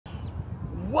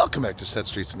Welcome back to Set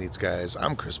Streets and Eats, guys.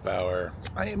 I'm Chris Bauer.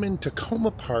 I am in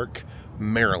Takoma Park,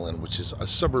 Maryland, which is a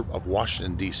suburb of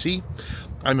Washington, D.C.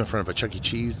 I'm in front of a Chuck E.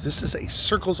 Cheese. This is a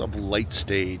Circles of Light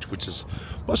stage, which is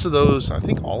most of those, I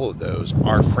think all of those,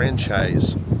 are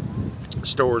franchise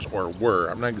stores or were.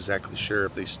 I'm not exactly sure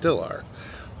if they still are.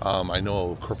 I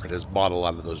know corporate has bought a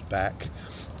lot of those back.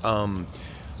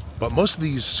 But most of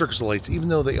these Circles of Lights, even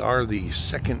though they are the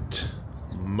second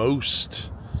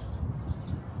most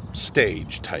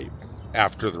stage type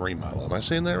after the remodel. Am I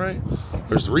saying that right?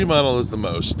 There's the remodel is the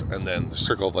most, and then the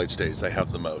Circle of Light stage, they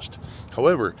have the most.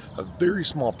 However, a very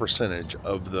small percentage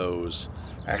of those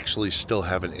actually still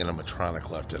have an animatronic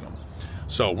left in them.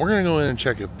 So we're gonna go in and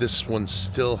check if this one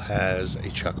still has a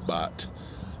Chuck bot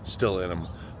still in them.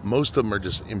 Most of them are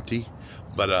just empty,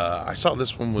 but I saw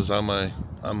this one was on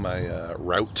my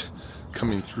route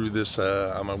coming through this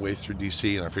on my way through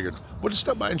DC, and I figured we'll just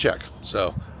stop by and check.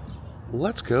 So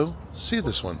let's go see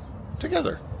this one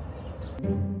together.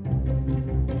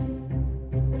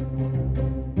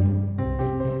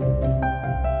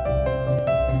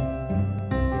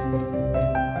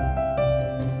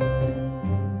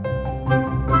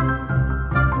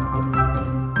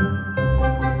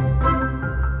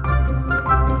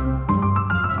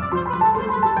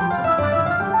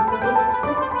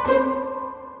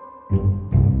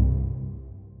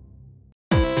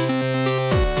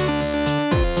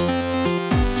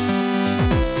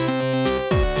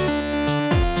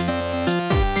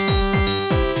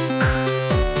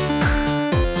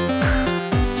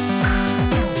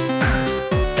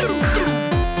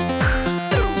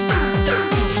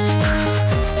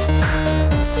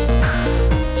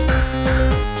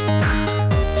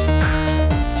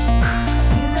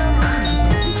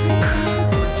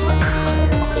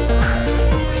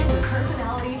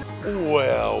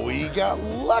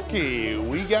 Lucky,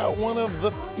 we got one of the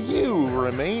few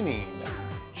remaining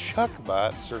Chuck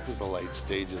bot Circles of Light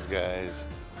stages, guys.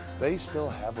 They still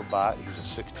have a bot. He's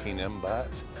a 16M bot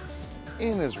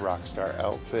in his Rockstar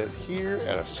outfit here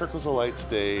at a Circles of Light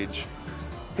stage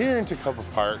here in Takoma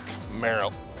Park,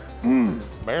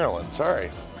 Maryland.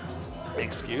 Sorry,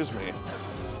 excuse me.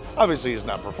 Obviously, he's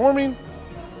not performing,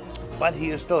 but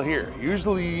he is still here.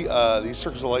 Usually, these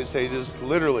Circles of Light stages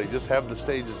literally just have the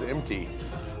stages empty.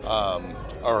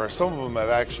 Or some of them have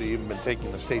actually even been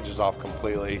taking the stages off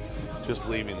completely, just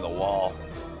leaving the wall.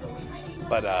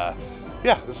 But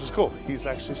yeah, this is cool. He's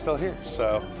actually still here.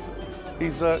 So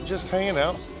he's just hanging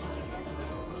out,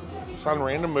 just on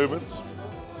random movements,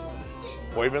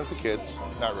 waving at the kids.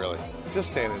 Not really,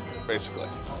 just standing, basically.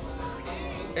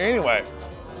 Anyway,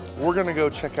 we're gonna go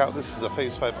check out, this is a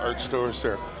Phase 5 art store,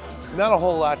 so not a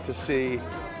whole lot to see.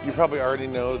 You probably already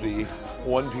know the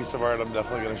one piece of art I'm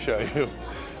definitely gonna show you.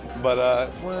 But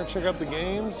we're gonna check out the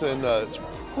games, and it's a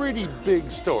pretty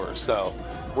big store, so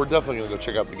we're definitely gonna go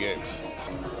check out the games.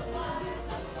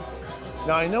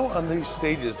 Now I know on these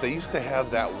stages, they used to have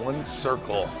that one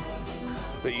circle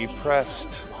that you pressed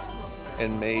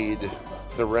and made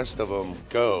the rest of them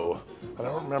go. I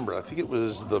don't remember, I think it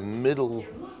was the middle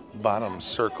bottom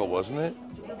circle, wasn't it?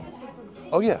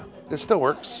 Oh yeah, it still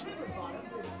works.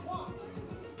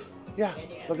 Yeah,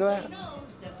 look at that.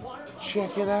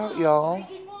 Check it out, y'all.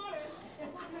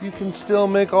 You can still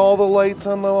make all the lights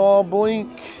on the wall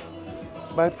blink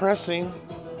by pressing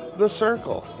the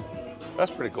circle.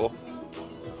 That's pretty cool.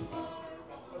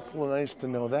 It's a little nice to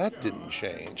know that didn't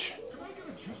change.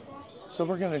 So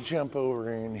we're gonna jump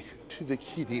over into the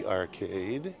kiddie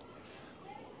arcade.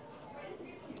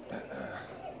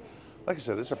 Like I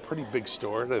said, this is a pretty big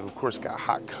store. They've of course got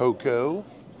hot cocoa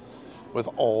with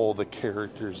all the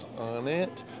characters on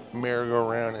it,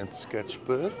 merry-go-round and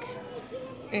sketchbook.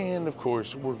 And of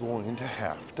course, we're going to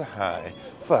have to high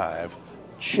five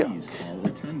Chuck.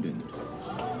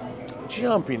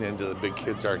 Jumping into the big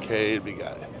kids arcade, we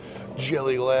got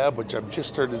Jelly Lab, which I've just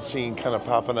started seeing kind of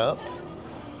popping up.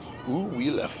 Ooh,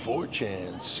 Wheel of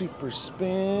Fortune, Super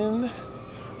Spin,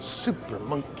 Super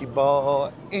Monkey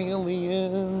Ball,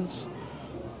 Aliens.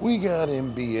 We got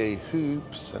NBA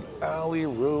Hoops and Alley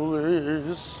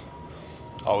Rollers.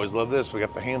 Always love this. We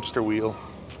got the hamster wheel.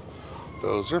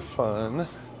 Those are fun.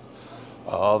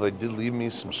 Oh, they did leave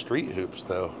me some street hoops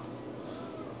though.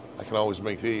 I can always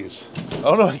make these.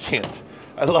 Oh no, I can't.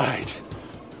 I lied.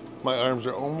 My arms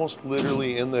are almost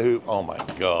literally in the hoop. Oh my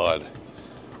God.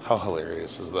 How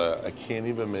hilarious is that? I can't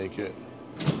even make it.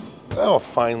 Oh,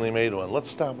 finally made one. Let's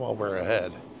stop while we're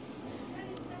ahead.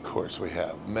 Of course, we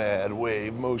have Mad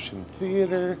Wave Motion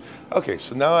Theater. Okay,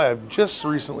 so now I've just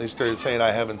recently started saying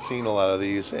I haven't seen a lot of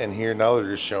these, and here now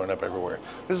they're just showing up everywhere.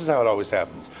 This is how it always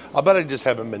happens. I'll bet I just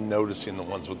haven't been noticing the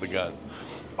ones with the gun.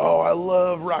 Oh, I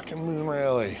love Rockin' Moon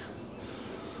Rally.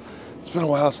 been a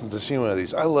while since I've seen one of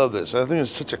these. I love this. I think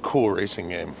it's such a cool racing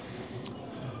game.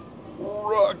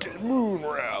 Rocket Moon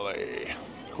Rally.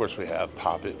 Of course, we have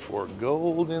Pop It for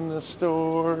Gold in the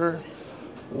store.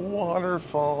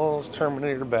 Waterfalls,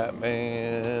 Terminator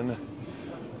Batman.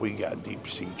 We got Deep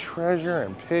Sea Treasure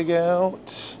and Pig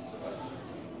Out.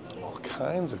 All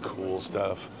kinds of cool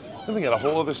stuff. Then we got a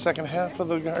whole other second half of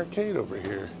the arcade over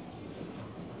here.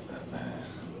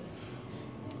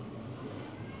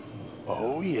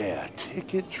 Oh yeah,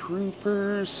 Ticket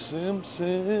Troopers,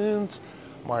 Simpsons,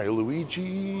 Mario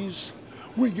Luigi's.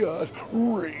 We got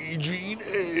Raging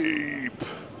Ape.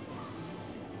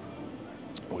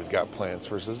 We've got Plants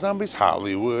vs. Zombies,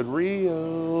 Hollywood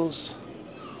Reels.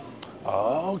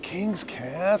 Oh, King's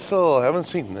Castle. Haven't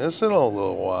seen this in a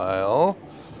little while.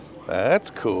 That's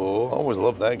cool. Always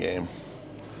love that game.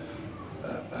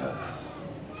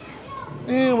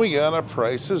 And we got our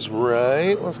prices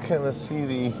right. Let's kind of see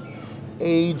the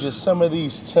age of some of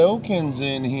these tokens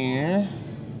in here.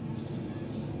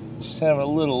 Just have a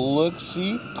little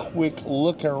look-see, quick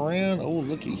look around. Oh,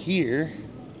 looky here.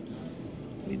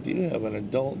 We do have an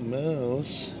adult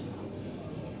mouse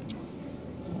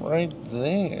right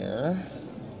there.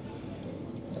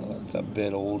 Oh, that's a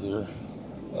bit older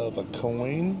of a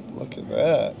coin. Look at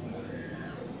that.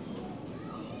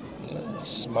 Yeah,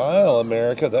 Smile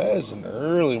America. That is an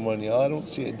early one, y'all. I don't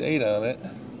see a date on it.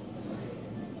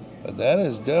 But that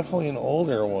is definitely an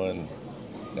older one.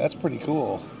 That's pretty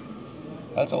cool.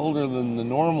 That's older than the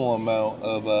normal amount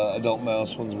of adult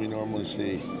mouse ones we normally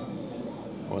see.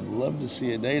 I would love to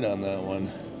see a date on that one.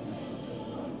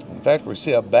 In fact, we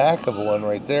see a back of one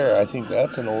right there. I think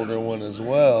that's an older one as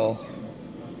well.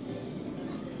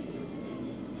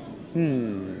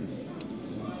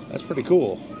 That's pretty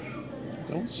cool.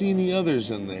 Don't see any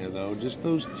others in there though, just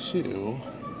those two.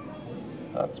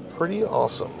 That's pretty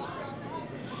awesome.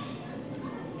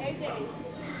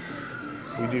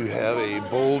 We do have a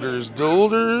Boulders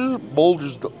Dozers,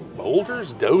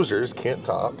 can't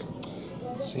talk.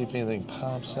 See if anything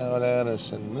pops out at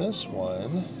us in this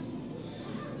one.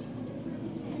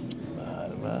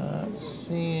 I'm not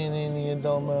seeing any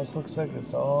adult mouse. Looks like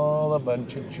it's all a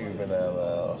bunch of juvenile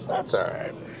mouse. That's all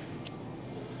right.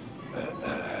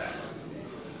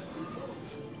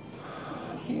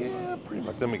 Yeah, pretty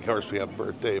much. Then, of course, we have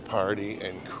Birthday Party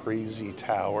and Crazy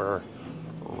Tower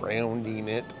rounding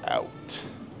it out.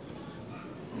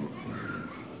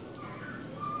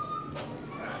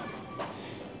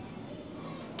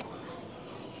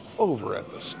 Over at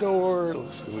the store,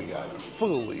 looks like we got it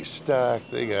fully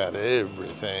stocked. They got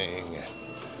everything.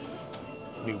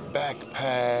 New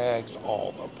backpacks,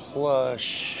 all the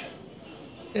plush,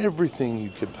 everything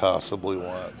you could possibly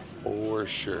want for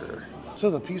sure. So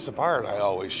the piece of art I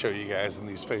always show you guys in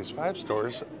these Phase 5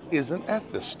 stores isn't at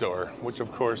this store, which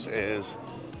of course is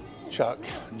Chuck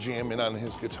jamming on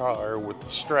his guitar with the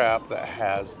strap that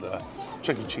has the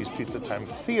Chuck E. Cheese Pizza Time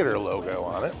Theater logo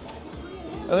on it.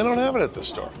 And they don't have it at this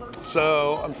store.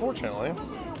 So unfortunately,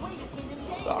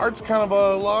 the art's kind of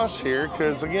a loss here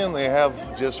because again, they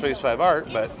have just Phase 5 art,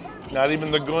 but not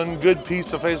even the one good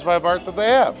piece of Phase 5 art that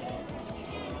they have.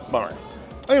 Bummer.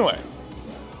 Anyway,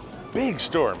 big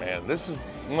store, man. This is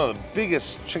one of the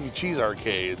biggest Chuck E. Cheese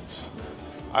arcades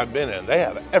I've been in. They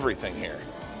have everything here.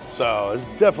 So it's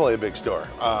definitely a big store,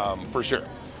 for sure.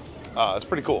 It's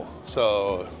pretty cool.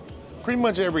 So pretty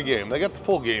much every game. They got the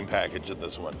full game package at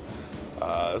this one.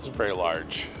 This is very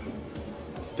large.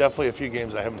 Definitely a few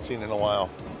games I haven't seen in a while.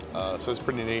 So it's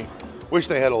pretty neat. Wish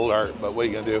they had old art, but what are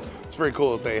you gonna do? It's very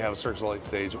cool that they have a Circus Light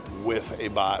stage with a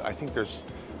bot. I think there's,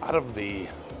 out of the,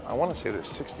 I wanna say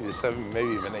there's 60 to 70,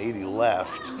 maybe even 80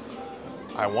 left.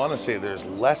 I wanna say there's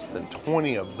less than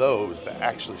 20 of those that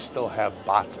actually still have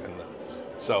bots in them.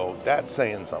 So that's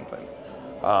saying something.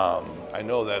 I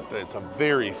know that it's a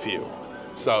very few.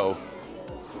 So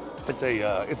it's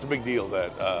a big deal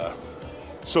that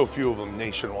so few of them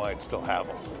nationwide still have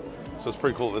them. So it's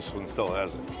pretty cool this one still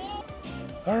has it.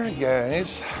 All right,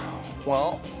 guys.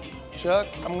 Well, Chuck,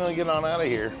 I'm gonna get on out of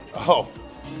here. Oh,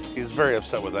 he's very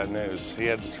upset with that news. He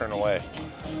had to turn away.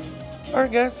 All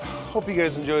right, guys. Hope you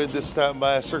guys enjoyed this stop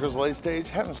by Circus Light Stage.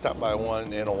 Haven't stopped by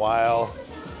one in a while.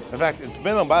 In fact, it's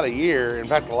been about a year. In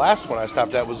fact, the last one I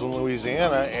stopped at was in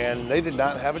Louisiana, and they did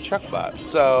not have a Chuck bot.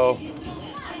 So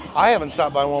I haven't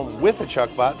stopped by one with a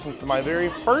Chuck bot since my very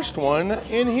first one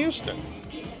in Houston,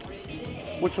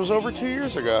 which was over 2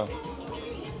 years ago.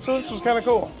 So this was kind of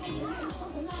cool.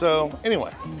 So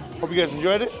anyway, hope you guys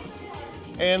enjoyed it.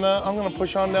 And I'm gonna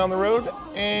push on down the road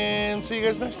and see you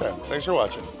guys next time. Thanks for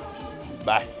watching.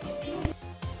 Bye.